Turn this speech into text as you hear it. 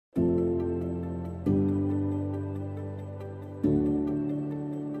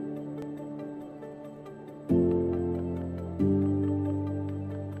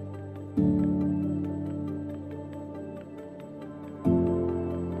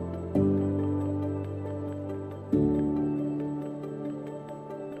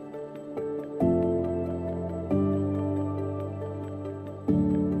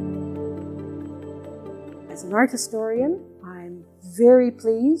an art historian, I'm very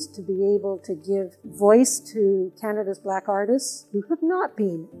pleased to be able to give voice to Canada's Black artists who have not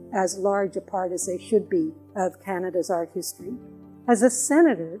been as large a part as they should be of Canada's art history. As a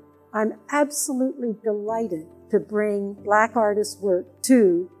senator, I'm absolutely delighted to bring Black artists' work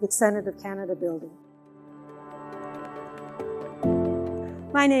to the Senate of Canada building.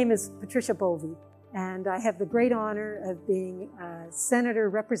 My name is Patricia Bovey, and I have the great honor of being a senator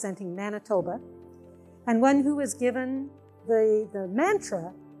representing Manitoba, and one who was given the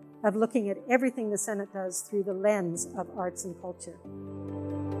mantra of looking at everything the Senate does through the lens of arts and culture.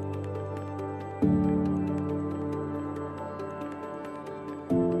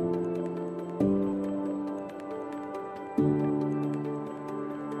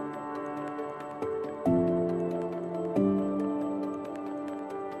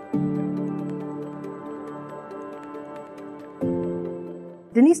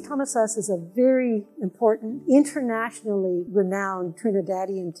 Denyse Thomasos is a very important, internationally renowned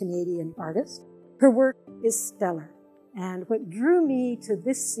Trinidadian Canadian artist. Her work is stellar. And what drew me to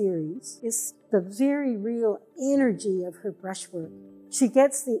this series is the very real energy of her brushwork. She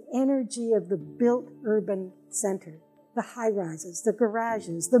gets the energy of the built urban center, the high-rises, the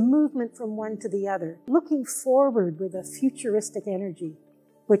garages, the movement from one to the other, looking forward with a futuristic energy,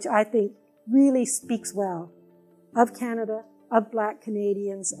 which I think really speaks well of Canada, of Black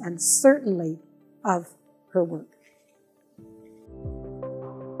Canadians, and certainly of her work.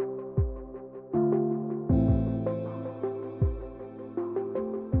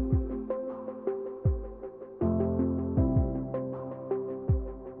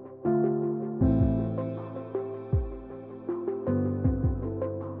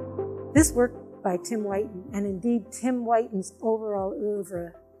 This work by Tim Whiten, and indeed Tim Whiten's overall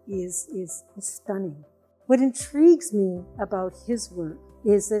oeuvre, is stunning. What intrigues me about his work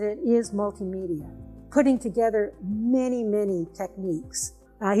is that it is multimedia, putting together many, many techniques.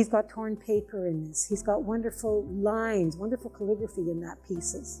 He's got torn paper in this. He's got wonderful lines, wonderful calligraphy in that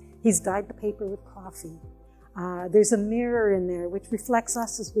pieces. He's dyed the paper with coffee. There's a mirror in there which reflects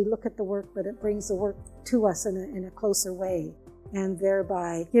us as we look at the work, but it brings the work to us in a closer way, and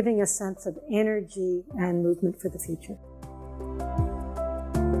thereby giving a sense of energy and movement for the future.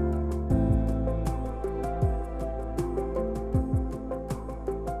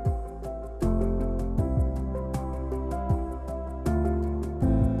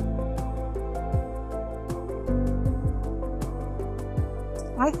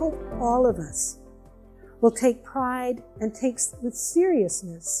 I hope all of us will take pride and take with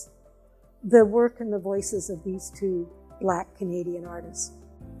seriousness the work and the voices of these two Black Canadian artists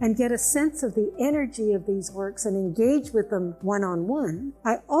and get a sense of the energy of these works and engage with them one-on-one.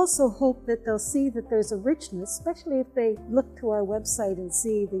 I also hope that they'll see that there's a richness, especially if they look to our website and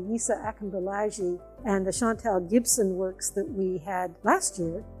see the Yisa Akindolaji and the Chantal Gibson works that we had last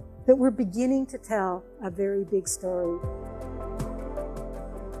year, that we're beginning to tell a very big story.